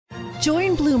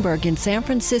Join Bloomberg in San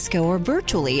Francisco or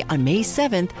virtually on May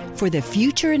 7th for The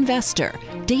Future Investor,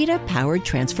 Data-Powered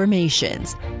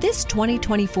Transformations. This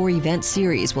 2024 event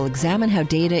series will examine how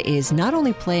data is not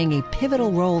only playing a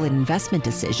pivotal role in investment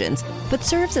decisions, but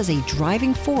serves as a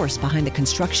driving force behind the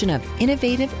construction of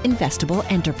innovative, investable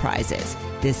enterprises.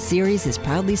 This series is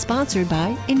proudly sponsored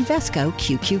by Invesco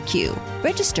QQQ.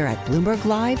 Register at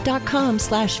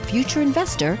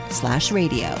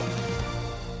bloomberglive.com/futureinvestor/radio.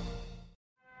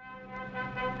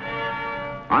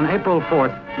 On April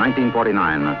 4th,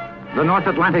 1949, the North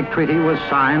Atlantic Treaty was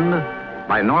signed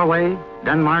by Norway,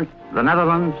 Denmark, the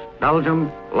Netherlands, Belgium,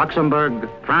 Luxembourg,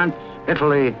 France,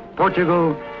 Italy,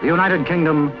 Portugal, the United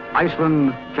Kingdom,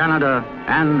 Iceland, Canada,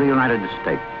 and the United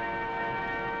States.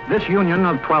 This union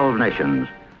of 12 nations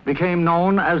became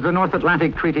known as the North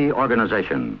Atlantic Treaty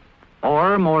Organization,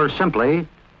 or more simply,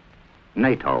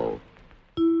 NATO.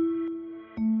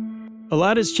 A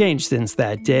lot has changed since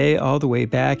that day, all the way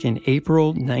back in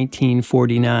April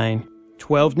 1949.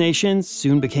 12 nations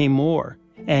soon became more,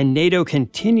 and NATO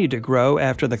continued to grow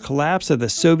after the collapse of the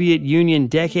Soviet Union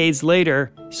decades later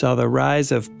saw the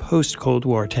rise of post-Cold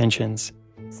War tensions.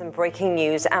 Some breaking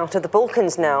news out of the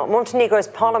Balkans now. Montenegro's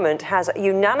parliament has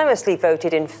unanimously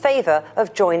voted in favor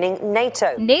of joining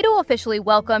NATO. NATO officially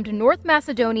welcomed North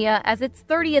Macedonia as its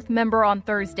 30th member on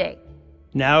Thursday.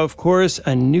 Now, of course,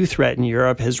 a new threat in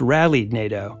Europe has rallied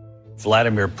NATO.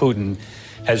 Vladimir Putin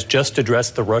has just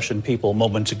addressed the Russian people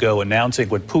moments ago, announcing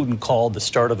what Putin called the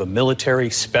start of a military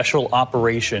special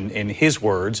operation, in his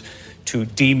words, to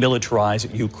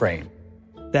demilitarize Ukraine.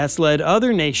 That's led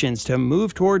other nations to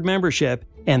move toward membership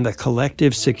and the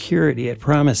collective security it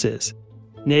promises.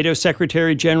 NATO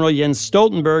Secretary General Jens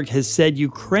Stoltenberg has said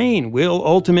Ukraine will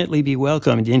ultimately be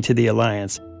welcomed into the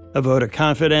alliance. A vote of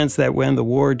confidence that when the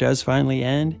war does finally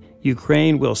end,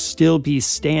 Ukraine will still be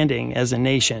standing as a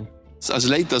nation. As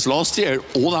late as last year,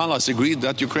 all allies agreed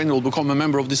that Ukraine will become a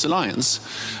member of this alliance,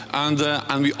 and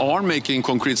we are making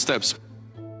concrete steps.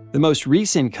 The most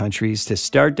recent countries to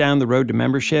start down the road to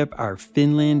membership are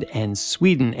Finland and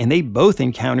Sweden, and they both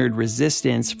encountered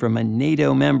resistance from a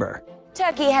NATO member.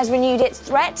 Turkey has renewed its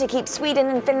threat to keep Sweden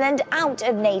and Finland out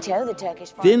of NATO. The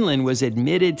Turkish Finland was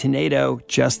admitted to NATO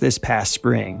just this past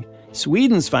spring.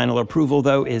 Sweden's final approval,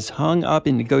 though, is hung up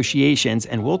in negotiations,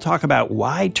 and we'll talk about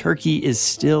why Turkey is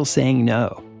still saying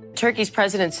no. Turkey's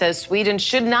president says Sweden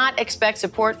should not expect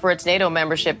support for its NATO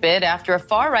membership bid after a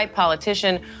far-right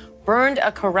politician burned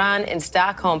a Quran in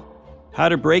Stockholm. How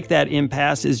to break that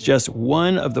impasse is just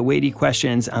one of the weighty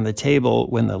questions on the table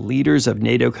when the leaders of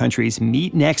NATO countries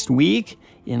meet next week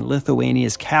in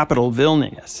Lithuania's capital,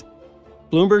 Vilnius.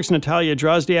 Bloomberg's Natalia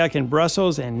Drozdiak in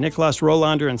Brussels and Niklas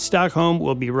Rolander in Stockholm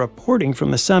will be reporting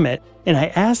from the summit, and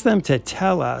I asked them to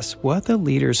tell us what the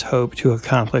leaders hope to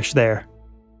accomplish there.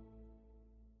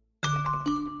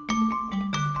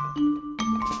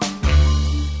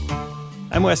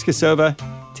 I'm Wes Kosova.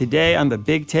 Today on The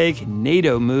Big Take,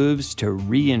 NATO moves to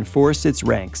reinforce its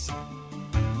ranks.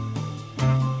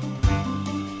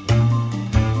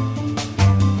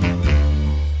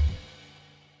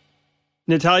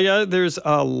 Natalia, there's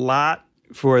a lot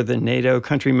for the NATO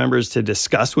country members to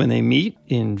discuss when they meet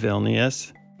in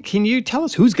Vilnius. Can you tell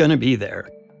us who's going to be there?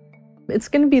 It's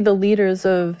going to be the leaders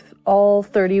of all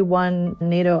 31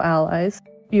 NATO allies.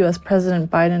 U.S. President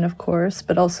Biden, of course,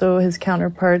 but also his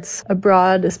counterparts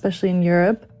abroad, especially in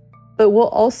Europe. But we'll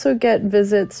also get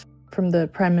visits from the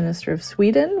Prime Minister of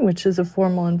Sweden, which is a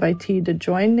formal invitee to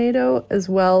join NATO, as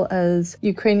well as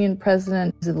Ukrainian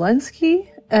President Zelensky.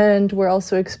 And we're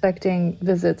also expecting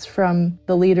visits from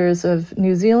the leaders of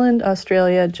New Zealand,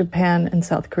 Australia, Japan, and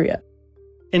South Korea.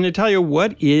 And Natalia,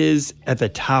 what is at the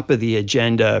top of the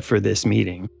agenda for this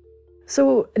meeting?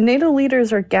 So NATO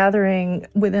leaders are gathering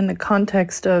within the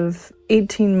context of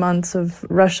 18 months of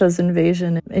Russia's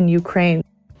invasion in Ukraine.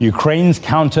 Ukraine's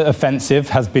counter-offensive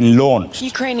has been launched.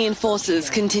 Ukrainian forces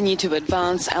continue to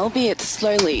advance, albeit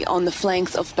slowly, on the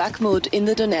flanks of Bakhmut in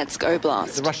the Donetsk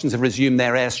Oblast. The Russians have resumed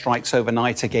their airstrikes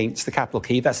overnight against the capital,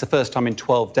 Kyiv. That's the first time in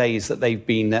 12 days that they've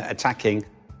been attacking.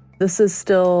 This is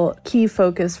still key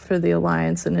focus for the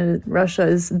alliance, and Russia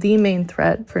is the main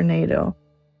threat for NATO.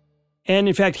 And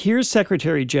in fact, here's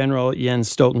Secretary General Jens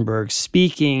Stoltenberg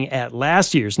speaking at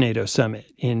last year's NATO summit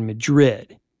in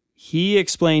Madrid. He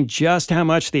explained just how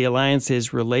much the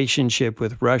alliance's relationship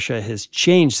with Russia has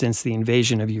changed since the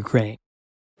invasion of Ukraine.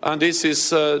 And this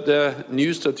is the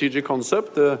new strategic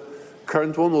concept. The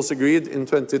current one was agreed in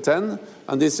 2010,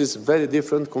 and this is very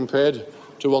different compared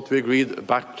to what we agreed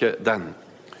back then.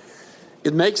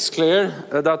 It makes clear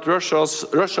that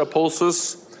Russia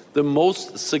poses the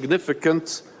most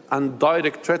significant and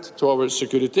direct threat to our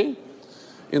security.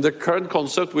 In the current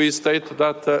concept, we state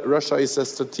that Russia is a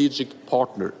strategic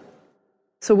partner.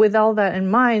 So with all that in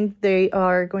mind, they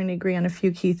are going to agree on a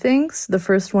few key things. The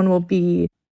first one will be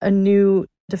a new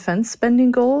defense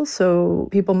spending goal. So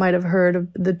people might have heard of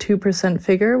the 2%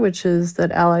 figure, which is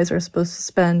that allies are supposed to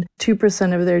spend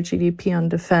 2% of their GDP on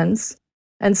defense.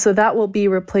 And so that will be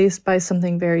replaced by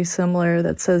something very similar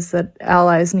that says that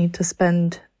allies need to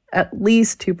spend at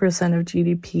least 2% of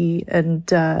GDP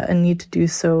and need to do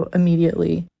so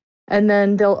immediately. And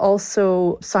then they'll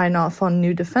also sign off on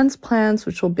new defense plans,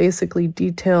 which will basically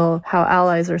detail how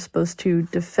allies are supposed to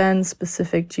defend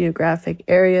specific geographic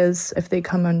areas if they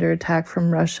come under attack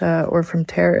from Russia or from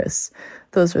terrorists.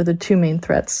 Those are the two main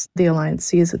threats the alliance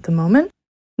sees at the moment.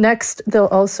 Next, they'll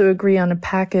also agree on a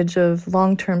package of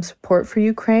long-term support for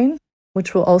Ukraine,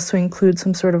 which will also include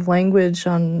some sort of language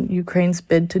on Ukraine's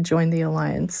bid to join the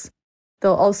alliance.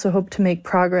 They'll also hope to make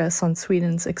progress on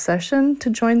Sweden's accession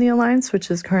to join the alliance, which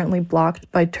is currently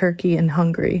blocked by Turkey and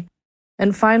Hungary.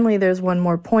 And finally, there's one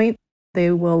more point.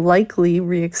 They will likely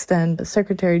re-extend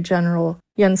Secretary General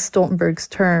Jens Stoltenberg's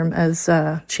term as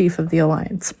chief of the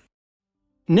alliance.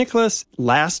 Nicholas,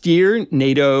 last year,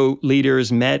 NATO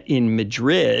leaders met in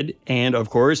Madrid, and of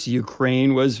course,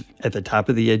 Ukraine was at the top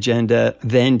of the agenda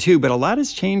then too, but a lot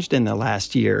has changed in the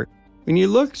last year. When you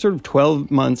look sort of 12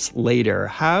 months later,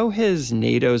 how has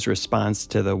NATO's response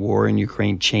to the war in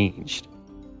Ukraine changed?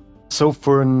 So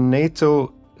for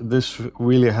NATO, this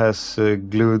really has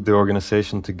glued the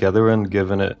organization together and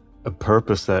given it a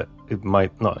purpose that it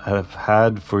might not have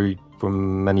had for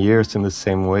many years in the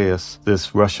same way as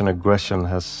this Russian aggression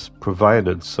has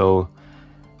provided. So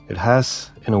it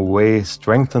has, in a way,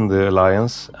 strengthened the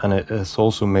alliance, and it has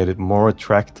also made it more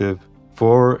attractive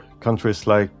for countries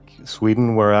like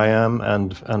Sweden, where I am,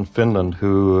 and Finland,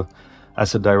 who,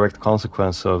 as a direct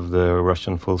consequence of the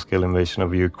Russian full-scale invasion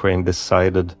of Ukraine,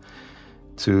 decided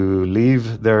to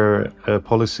leave their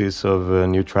policies of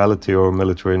neutrality or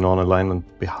military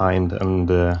non-alignment behind and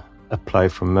apply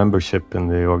for membership in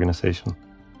the organization.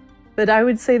 But I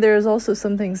would say there's also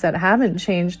some things that haven't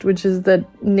changed, which is that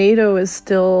NATO is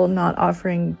still not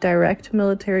offering direct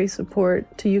military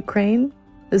support to Ukraine.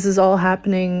 This is all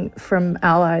happening from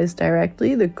allies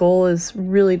directly. The goal is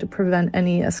really to prevent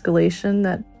any escalation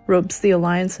that ropes the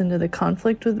alliance into the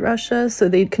conflict with Russia. So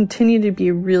they continue to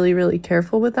be really, really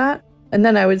careful with that. And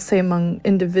then I would say among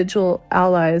individual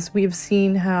allies, we've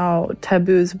seen how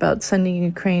taboos about sending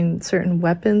Ukraine certain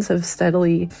weapons have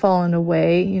steadily fallen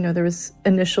away. You know, there was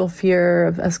initial fear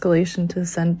of escalation to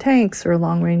send tanks or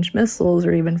long-range missiles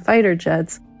or even fighter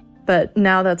jets. But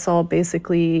now that's all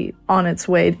basically on its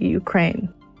way to Ukraine.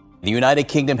 The United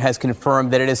Kingdom has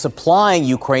confirmed that it is supplying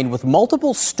Ukraine with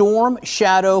multiple Storm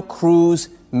Shadow cruise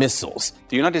missiles.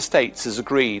 The United States has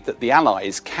agreed that the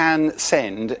Allies can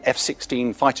send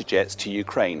F-16 fighter jets to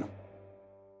Ukraine.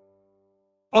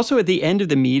 Also, at the end of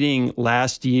the meeting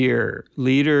last year,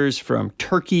 leaders from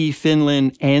Turkey,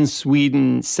 Finland, and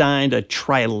Sweden signed a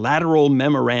trilateral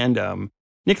memorandum.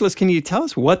 Nicholas, can you tell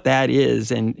us what that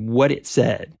is and what it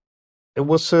said? It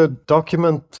was a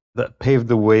document that paved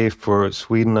the way for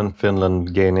Sweden and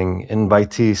Finland gaining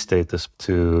invitee status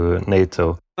to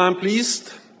NATO. I'm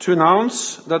pleased to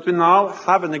announce that we now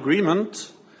have an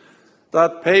agreement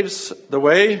that paves the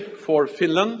way for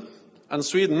Finland and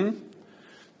Sweden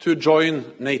to join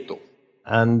NATO.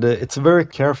 And it's a very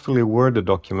carefully worded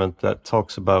document that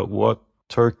talks about what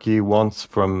Turkey wants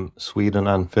from Sweden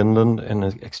and Finland in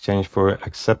exchange for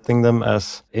accepting them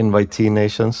as invitee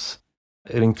nations.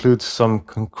 It includes some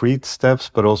concrete steps,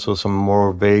 but also some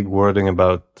more vague wording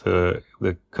about the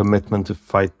commitment to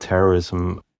fight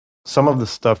terrorism. Some of the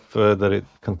stuff that it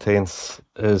contains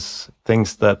is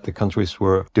things that the countries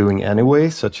were doing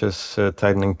anyway, such as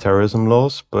tightening terrorism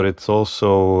laws, but it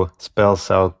also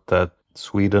spells out that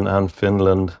Sweden and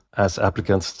Finland, as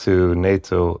applicants to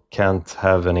NATO, can't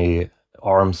have any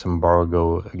arms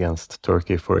embargo against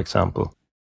Turkey, for example.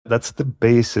 That's the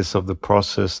basis of the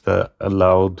process that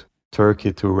allowed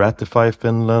Turkey to ratify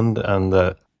Finland,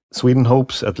 and Sweden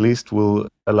hopes at least will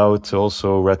allow it to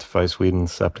also ratify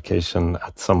Sweden's application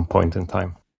at some point in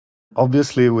time.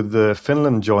 Obviously, with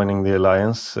Finland joining the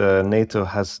alliance, NATO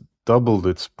has doubled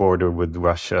its border with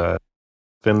Russia.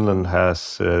 Finland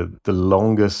has the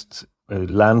longest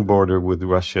land border with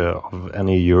Russia of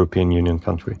any European Union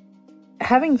country.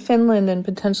 Having Finland and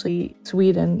potentially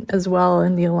Sweden as well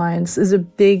in the alliance is a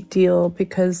big deal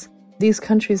because these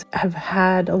countries have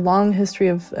had a long history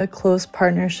of a close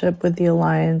partnership with the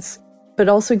alliance, but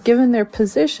also given their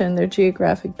position, their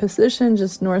geographic position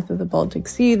just north of the Baltic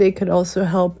Sea, they could also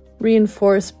help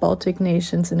reinforce Baltic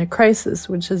nations in a crisis,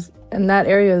 and that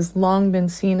area has long been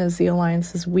seen as the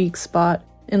alliance's weak spot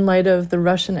in light of the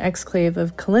Russian exclave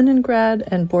of Kaliningrad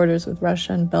and borders with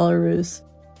Russia and Belarus.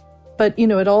 But,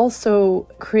 it also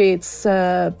creates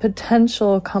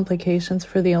potential complications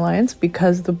for the alliance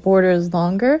because the border is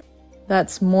longer.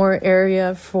 That's more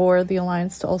area for the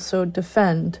alliance to also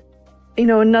defend.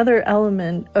 Another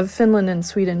element of Finland and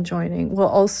Sweden joining will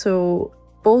also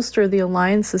bolster the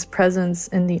alliance's presence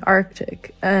in the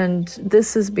Arctic. And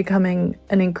this is becoming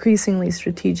an increasingly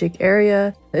strategic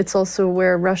area. It's also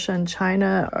where Russia and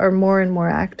China are more and more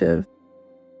active.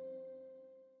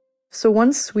 So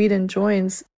once Sweden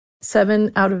joins,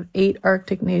 7 out of 8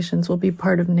 Arctic nations will be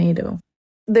part of NATO.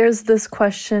 There's this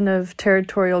question of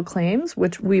territorial claims,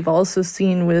 which we've also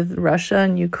seen with Russia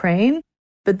and Ukraine.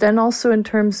 But then also in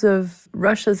terms of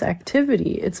Russia's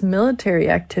activity, its military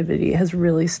activity has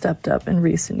really stepped up in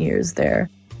recent years there.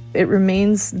 It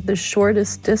remains the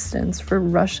shortest distance for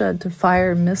Russia to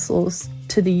fire missiles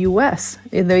to the US.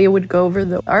 They would go over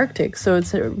the Arctic, so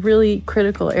it's a really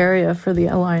critical area for the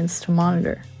alliance to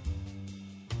monitor.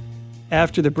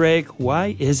 After the break,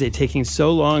 why is it taking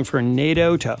so long for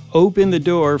NATO to open the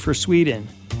door for Sweden?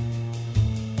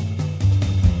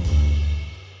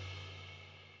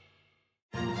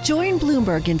 Join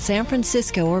Bloomberg in San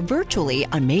Francisco or virtually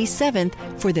on May 7th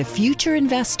for The Future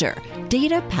Investor,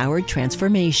 Data-Powered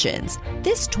Transformations.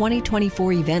 This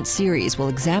 2024 event series will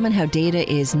examine how data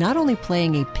is not only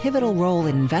playing a pivotal role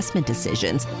in investment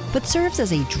decisions, but serves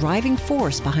as a driving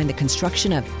force behind the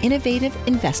construction of innovative,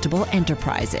 investable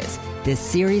enterprises. This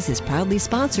series is proudly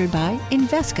sponsored by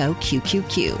Invesco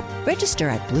QQQ. Register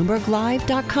at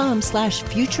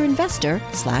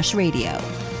BloombergLive.com/futureinvestor/radio.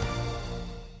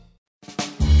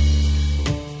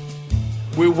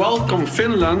 We welcome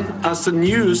Finland as the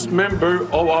newest member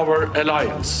of our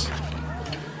alliance.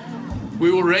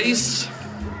 We will raise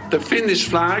the Finnish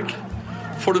flag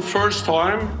for the first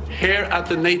time here at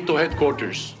the NATO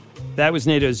headquarters. That was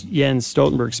NATO's Jens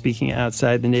Stoltenberg speaking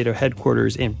outside the NATO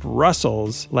headquarters in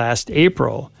Brussels last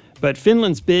April. But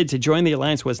Finland's bid to join the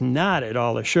alliance was not at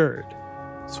all assured.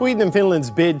 Sweden and Finland's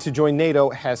bid to join NATO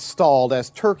has stalled as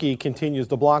Turkey continues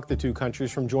to block the two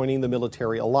countries from joining the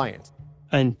military alliance.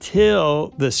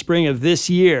 Until the spring of this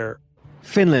year,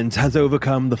 Finland has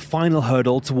overcome the final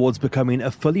hurdle towards becoming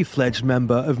a fully fledged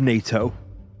member of NATO.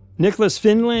 Nicholas,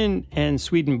 Finland and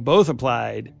Sweden both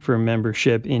applied for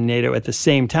membership in NATO at the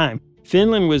same time.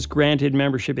 Finland was granted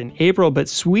membership in April, but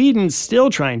Sweden's still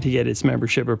trying to get its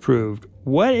membership approved.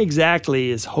 What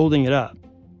exactly is holding it up?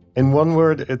 In one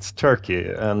word, it's Turkey,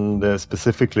 and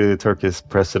specifically Turkey's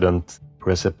president,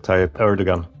 Recep Tayyip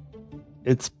Erdogan.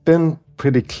 It's been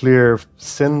pretty clear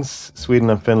since Sweden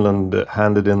and Finland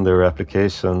handed in their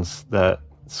applications that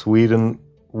Sweden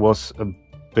was a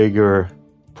bigger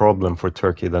problem for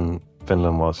Turkey than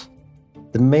Finland was.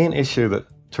 The main issue that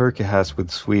Turkey has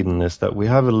with Sweden is that we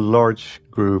have a large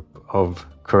group of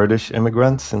Kurdish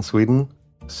immigrants in Sweden,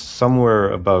 somewhere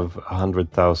above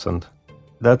 100,000.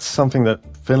 That's something that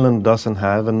Finland doesn't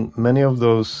have, and many of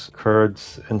those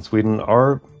Kurds in Sweden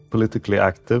are politically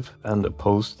active and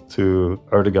opposed to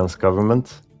Erdogan's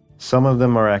government. Some of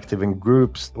them are active in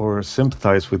groups or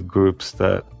sympathize with groups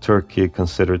that Turkey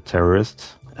considered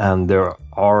terrorists. And there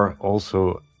are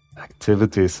also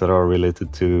activities that are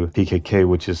related to PKK,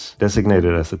 which is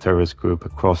designated as a terrorist group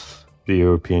across the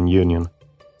European Union.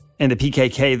 And the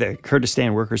PKK, the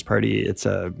Kurdistan Workers' Party, it's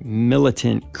a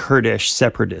militant Kurdish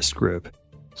separatist group.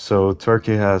 So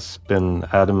Turkey has been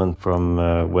adamant from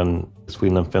when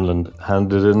Sweden and Finland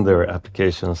handed in their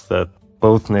applications that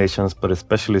both nations, but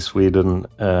especially Sweden,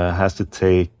 has to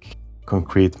take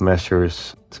concrete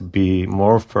measures to be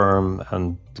more firm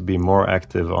and to be more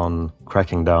active on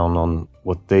cracking down on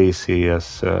what they see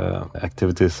as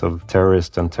activities of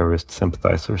terrorists and terrorist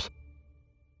sympathizers.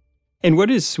 And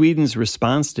what is Sweden's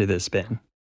response to this been?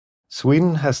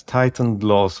 Sweden has tightened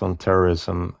laws on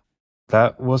terrorism.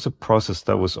 That was a process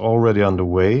that was already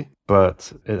underway,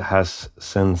 but it has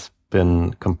since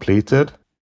been completed.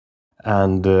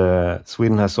 And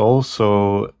Sweden has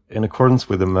also, in accordance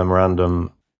with the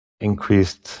memorandum,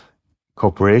 increased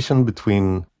cooperation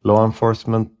between law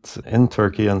enforcement in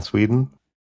Turkey and Sweden.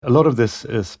 A lot of this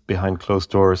is behind closed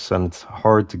doors, and it's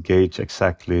hard to gauge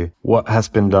exactly what has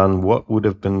been done, what would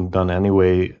have been done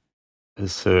anyway,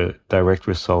 is a direct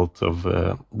result of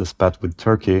the spat with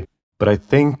Turkey. But I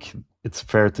think it's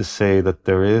fair to say that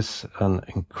there is an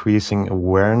increasing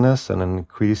awareness and an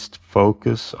increased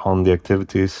focus on the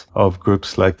activities of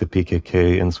groups like the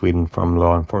PKK in Sweden from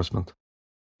law enforcement.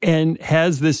 And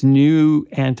has this new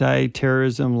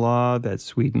anti-terrorism law that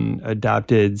Sweden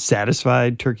adopted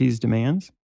satisfied Turkey's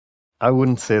demands? I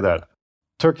wouldn't say that.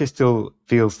 Turkey still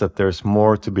feels that there's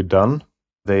more to be done.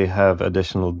 They have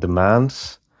additional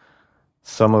demands.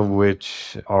 some of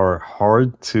which are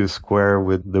hard to square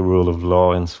with the rule of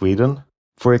law in Sweden.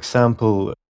 For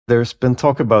example, there's been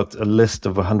talk about a list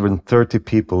of 130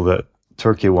 people that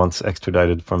Turkey wants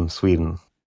extradited from Sweden.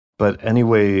 But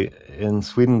anyway, in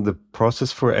Sweden, the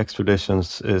process for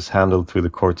extraditions is handled through the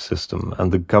court system,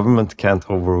 and the government can't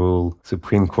overrule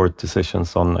Supreme Court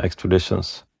decisions on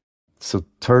extraditions. So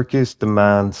Turkey's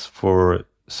demands for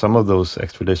some of those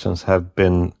extraditions have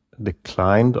been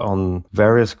declined on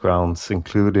various grounds,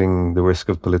 including the risk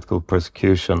of political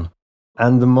persecution.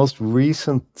 And the most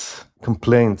recent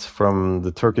complaints from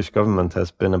the Turkish government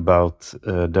has been about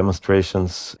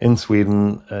demonstrations in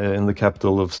Sweden, in the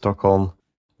capital of Stockholm,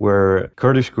 where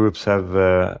Kurdish groups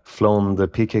have flown the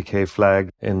PKK flag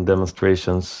in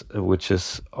demonstrations, which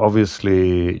is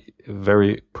obviously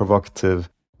very provocative,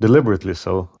 deliberately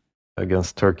so,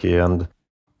 against Turkey. And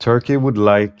Turkey would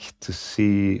like to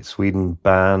see Sweden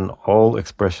ban all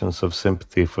expressions of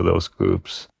sympathy for those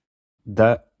groups.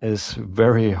 That is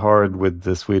very hard with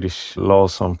the Swedish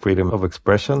laws on freedom of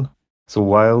expression. So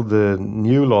while the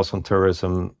new laws on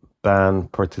terrorism ban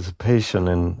participation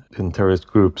in terrorist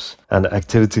groups and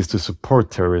activities to support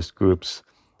terrorist groups,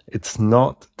 it's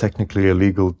not technically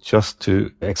illegal just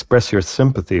to express your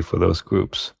sympathy for those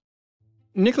groups.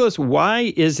 Nicholas,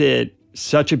 why is it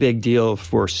such a big deal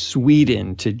for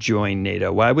Sweden to join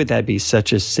NATO? Why would that be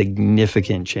such a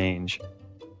significant change?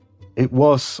 It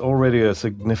was already a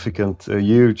significant, a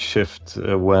huge shift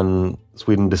when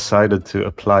Sweden decided to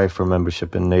apply for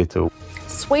membership in NATO.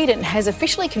 Sweden has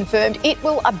officially confirmed it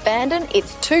will abandon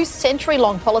its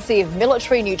 2-century-long policy of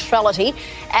military neutrality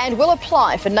and will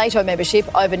apply for NATO membership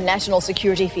over national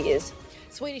security fears.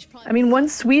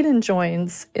 Once Sweden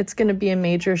joins, it's going to be a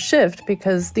major shift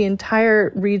because the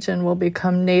entire region will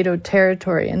become NATO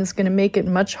territory, and it's going to make it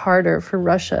much harder for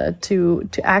Russia to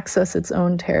access its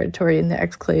own territory in the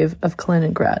exclave of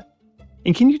Kaliningrad.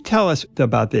 And can you tell us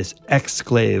about this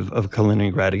exclave of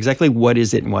Kaliningrad? Exactly what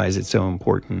is it and why is it so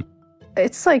important?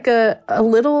 It's like a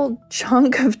little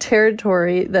chunk of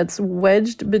territory that's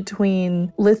wedged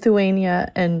between Lithuania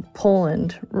and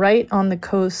Poland, right on the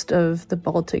coast of the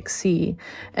Baltic Sea.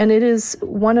 And it is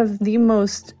one of the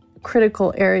most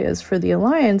critical areas for the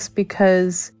alliance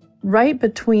because right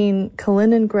between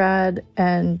Kaliningrad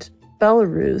and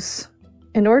Belarus,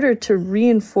 in order to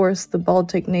reinforce the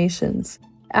Baltic nations,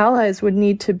 allies would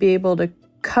need to be able to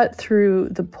cut through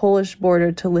the Polish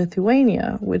border to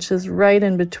Lithuania, which is right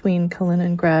in between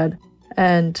Kaliningrad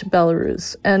and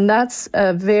Belarus. And that's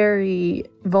a very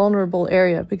vulnerable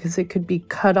area because it could be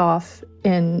cut off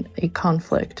in a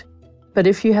conflict. But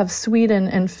if you have Sweden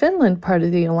and Finland part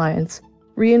of the alliance,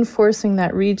 reinforcing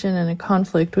that region in a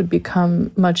conflict would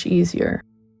become much easier.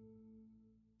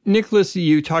 Nicholas,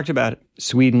 you talked about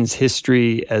Sweden's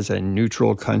history as a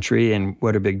neutral country and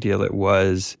what a big deal it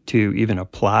was to even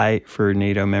apply for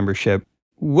NATO membership.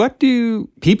 What do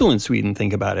people in Sweden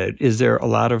think about it? Is there a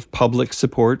lot of public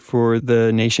support for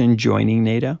the nation joining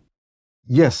NATO?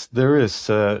 Yes, there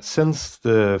is. Since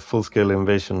the full-scale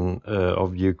invasion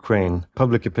of Ukraine,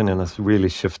 public opinion has really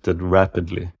shifted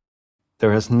rapidly.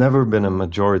 There has never been a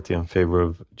majority in favor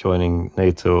of joining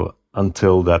NATO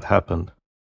until that happened.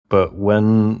 But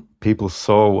when people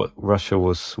saw what Russia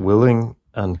was willing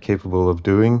and capable of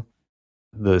doing,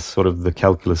 the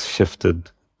calculus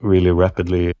shifted really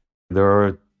rapidly. There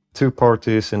are two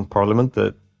parties in parliament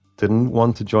that didn't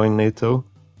want to join NATO,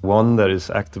 one that is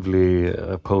actively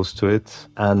opposed to it,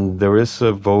 and there is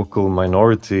a vocal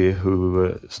minority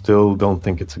who still don't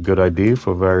think it's a good idea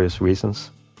for various reasons.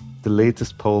 The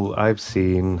latest poll I've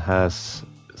seen has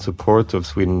support of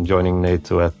Sweden joining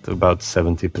NATO at about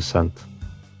 70%.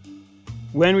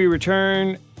 When we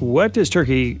return, what does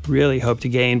Turkey really hope to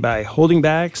gain by holding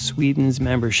back Sweden's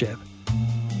membership?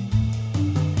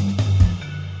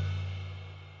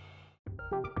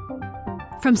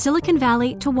 From Silicon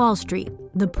Valley to Wall Street,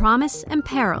 the promise and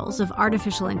perils of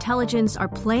artificial intelligence are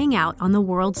playing out on the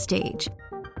world stage.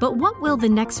 But what will the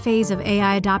next phase of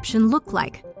AI adoption look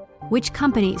like? Which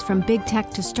companies from big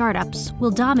tech to startups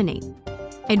will dominate?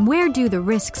 And where do the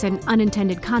risks and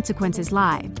unintended consequences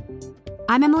lie?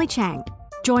 I'm Emily Chang.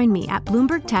 Join me at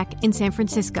Bloomberg Tech in San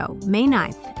Francisco, May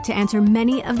 9th, to answer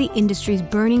many of the industry's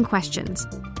burning questions,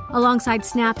 alongside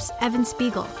Snap's Evan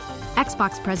Spiegel,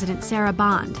 Xbox President Sarah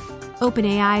Bond,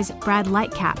 OpenAI's Brad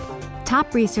Lightcap,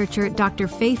 top researcher Dr.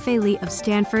 Fei-Fei Li of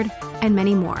Stanford, and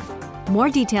many more. More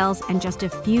details and just a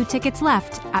few tickets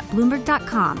left at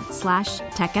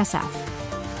Bloomberg.com/TechSF.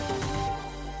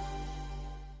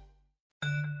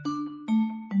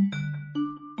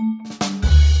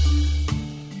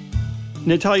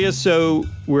 Natalia, so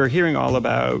we're hearing all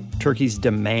about Turkey's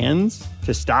demands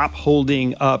to stop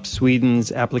holding up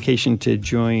Sweden's application to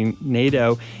join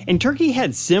NATO. And Turkey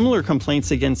had similar complaints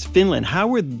against Finland. How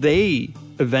were they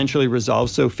eventually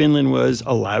resolved so Finland was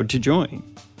allowed to join?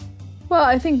 Well,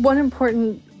 I think one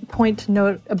important point to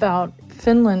note about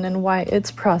Finland and why its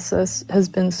process has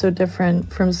been so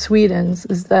different from Sweden's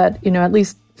is that, at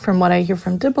least from what I hear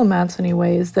from diplomats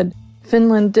anyway, is that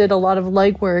Finland did a lot of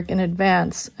legwork in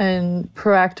advance and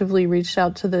proactively reached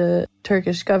out to the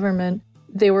Turkish government.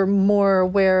 They were more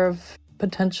aware of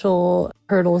potential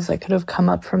hurdles that could have come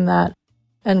up from that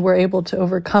and were able to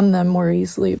overcome them more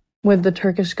easily with the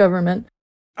Turkish government.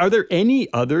 Are there any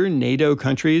other NATO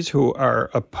countries who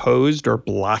are opposed or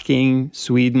blocking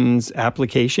Sweden's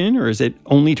application, or is it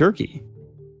only Turkey?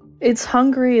 It's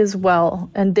Hungary as well,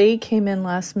 and they came in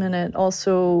last minute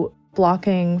also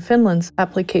blocking Finland's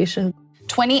application.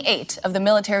 28 of the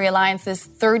military alliance's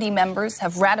 30 members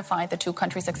have ratified the two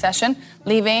countries' accession,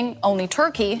 leaving only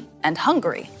Turkey and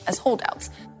Hungary as holdouts.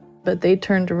 But they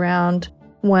turned around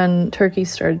when Turkey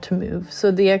started to move.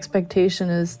 So the expectation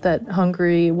is that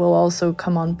Hungary will also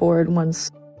come on board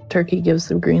once Turkey gives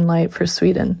the green light for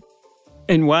Sweden.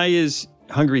 And why is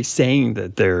Hungary saying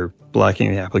that they're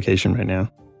blocking the application right now?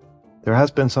 There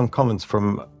has been some comments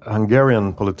from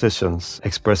Hungarian politicians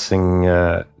expressing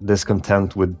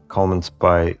discontent with comments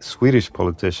by Swedish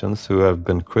politicians who have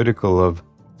been critical of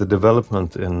the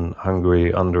development in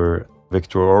Hungary under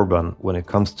Viktor Orban when it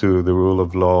comes to the rule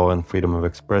of law and freedom of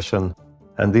expression.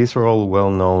 And these are all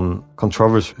well-known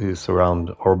controversies around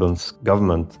Orban's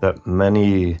government that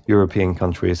many European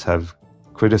countries have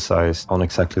criticized on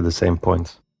exactly the same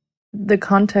points. The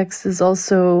context is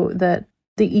also that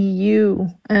the EU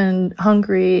and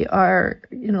Hungary are,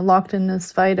 locked in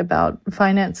this fight about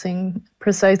financing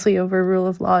precisely over rule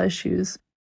of law issues.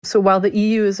 So while the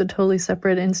EU is a totally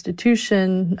separate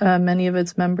institution, many of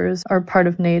its members are part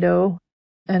of NATO,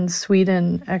 and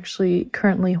Sweden actually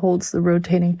currently holds the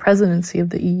rotating presidency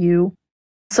of the EU.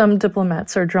 Some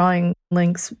diplomats are drawing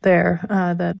links there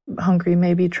that Hungary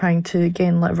may be trying to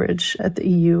gain leverage at the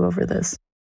EU over this.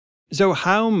 So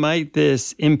how might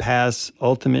this impasse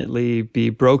ultimately be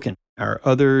broken? Are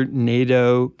other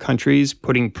NATO countries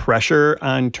putting pressure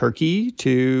on Turkey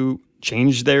to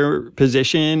change their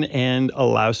position and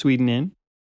allow Sweden in?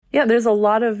 Yeah, there's a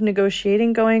lot of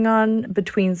negotiating going on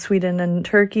between Sweden and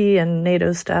Turkey and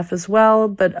NATO staff as well,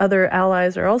 but other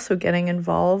allies are also getting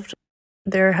involved.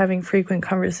 They're having frequent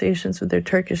conversations with their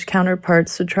Turkish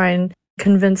counterparts to try and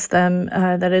convince them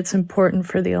that it's important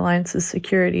for the alliance's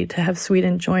security to have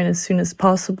Sweden join as soon as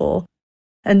possible.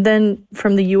 And then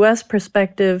from the U.S.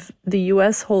 perspective, the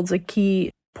U.S. holds a key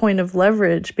point of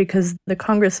leverage because the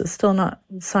Congress is still not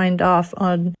signed off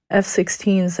on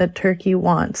F-16s that Turkey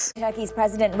wants. Turkey's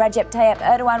President Recep Tayyip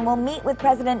Erdogan will meet with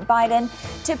President Biden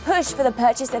to push for the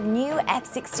purchase of new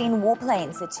F-16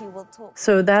 warplanes. The two will talk.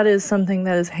 So that is something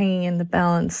that is hanging in the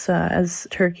balance as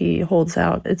Turkey holds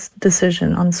out its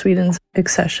decision on Sweden's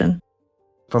accession.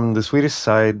 From the Swedish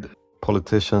side,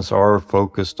 politicians are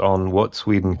focused on what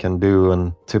Sweden can do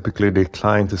and typically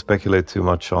decline to speculate too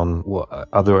much on what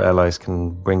other allies can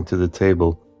bring to the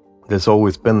table. There's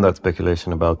always been that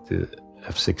speculation about the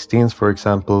F-16s, for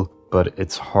example, but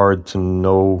it's hard to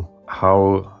know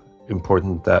how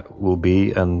important that will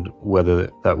be and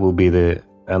whether that will be the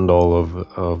end-all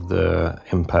of the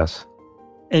impasse.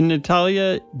 And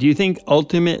Natalia, do you think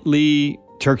ultimately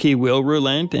Turkey will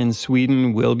relent and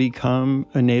Sweden will become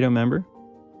a NATO member?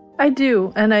 I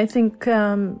do, and I think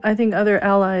other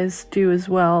allies do as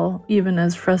well, even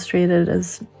as frustrated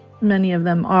as many of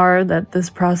them are that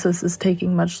this process is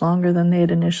taking much longer than they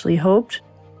had initially hoped.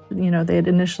 They had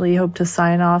initially hoped to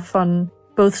sign off on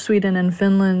both Sweden and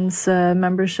Finland's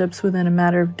memberships within a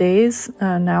matter of days.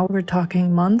 Now we're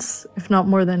talking months, if not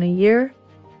more than a year.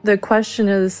 The question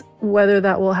is whether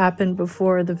that will happen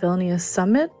before the Vilnius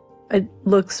summit. It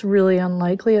looks really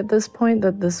unlikely at this point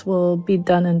that this will be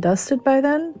done and dusted by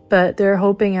then, but they're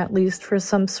hoping at least for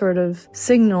some sort of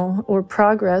signal or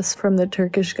progress from the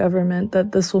Turkish government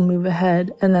that this will move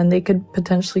ahead, and then they could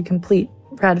potentially complete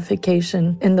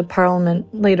ratification in the parliament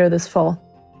later this fall.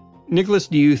 Nicholas,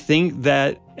 do you think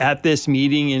that at this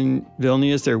meeting in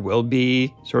Vilnius there will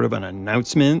be sort of an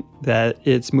announcement that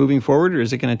it's moving forward, or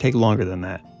is it going to take longer than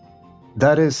that?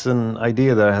 That is an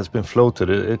idea that has been floated.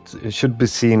 It should be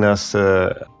seen as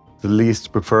the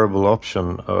least preferable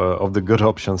option of the good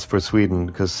options for Sweden,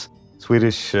 because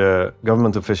Swedish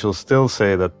government officials still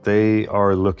say that they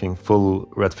are looking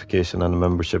full ratification and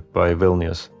membership by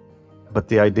Vilnius. But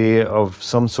the idea of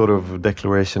some sort of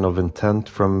declaration of intent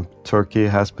from Turkey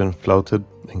has been floated,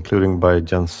 including by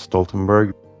Jens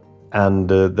Stoltenberg. And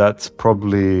that's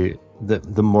probably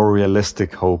the more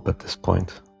realistic hope at this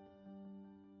point.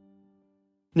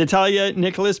 Natalia,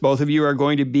 Nicholas, both of you are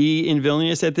going to be in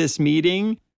Vilnius at this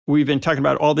meeting. We've been talking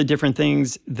about all the different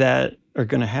things that are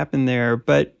going to happen there,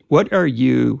 but what are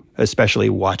you especially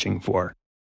watching for?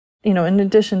 You know, in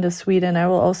addition to Sweden, I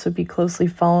will also be closely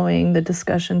following the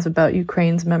discussions about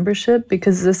Ukraine's membership,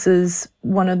 because this is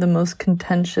one of the most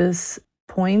contentious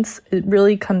points. It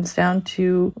really comes down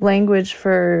to language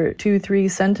for 2-3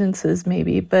 sentences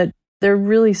maybe, but they're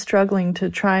really struggling to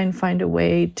try and find a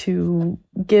way to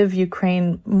give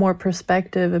Ukraine more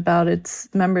perspective about its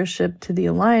membership to the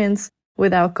alliance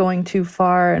without going too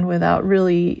far and without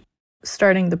really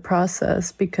starting the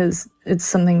process, because it's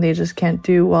something they just can't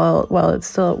do while it's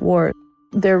still at war.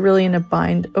 They're really in a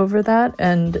bind over that,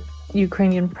 and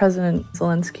Ukrainian President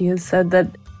Zelensky has said that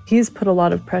he's put a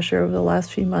lot of pressure over the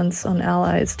last few months on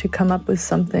allies to come up with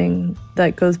something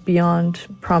that goes beyond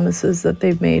promises that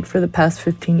they've made for the past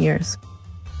 15 years.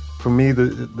 For me,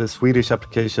 the Swedish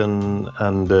application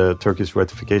and the Turkish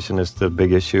ratification is the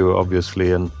big issue,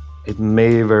 obviously, and it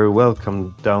may very well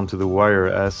come down to the wire,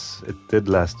 as it did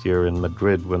last year in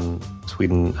Madrid when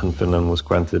Sweden and Finland was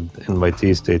granted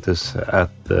invitee status at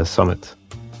the summit.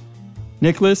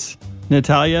 Nicholas,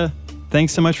 Natalia,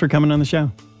 thanks so much for coming on the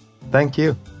show. Thank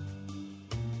you.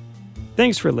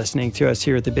 Thanks for listening to us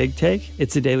here at The Big Take.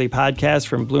 It's a daily podcast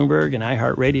from Bloomberg and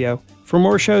iHeartRadio. For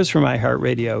more shows from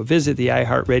iHeartRadio, visit the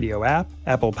iHeartRadio app,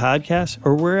 Apple Podcasts,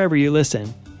 or wherever you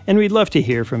listen. And we'd love to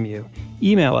hear from you.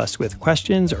 Email us with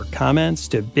questions or comments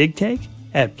to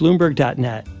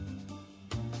bigtake@bloomberg.net.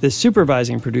 The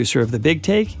supervising producer of The Big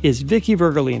Take is Vicky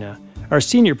Vergolina. Our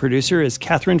senior producer is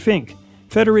Catherine Fink.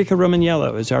 Federica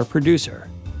Romaniello is our producer.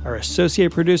 Our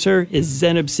associate producer is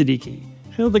Zenab Siddiqui.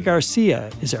 Hilda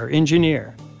Garcia is our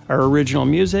engineer. Our original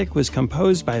music was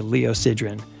composed by Leo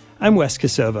Sidran. I'm Wes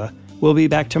Kosova. We'll be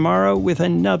back tomorrow with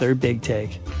another Big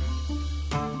Take.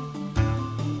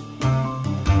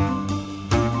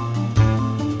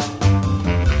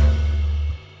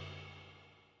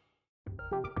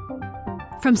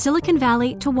 From Silicon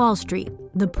Valley to Wall Street,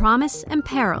 the promise and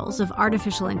perils of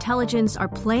artificial intelligence are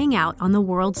playing out on the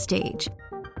world stage.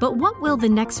 But what will the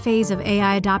next phase of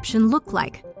AI adoption look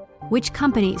like? Which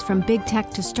companies, from big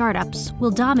tech to startups, will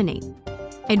dominate?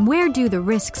 And where do the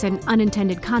risks and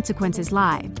unintended consequences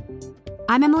lie?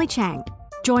 I'm Emily Chang.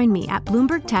 Join me at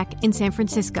Bloomberg Tech in San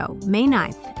Francisco, May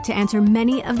 9th, to answer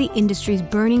many of the industry's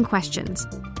burning questions,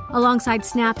 alongside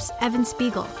Snap's Evan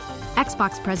Spiegel,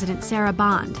 Xbox President Sarah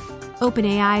Bond,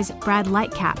 OpenAI's Brad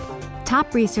Lightcap,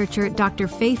 top researcher Dr.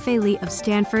 Fei-Fei Li of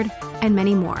Stanford, and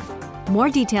many more. More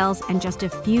details and just a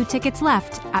few tickets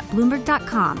left at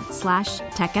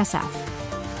Bloomberg.com/TechSF.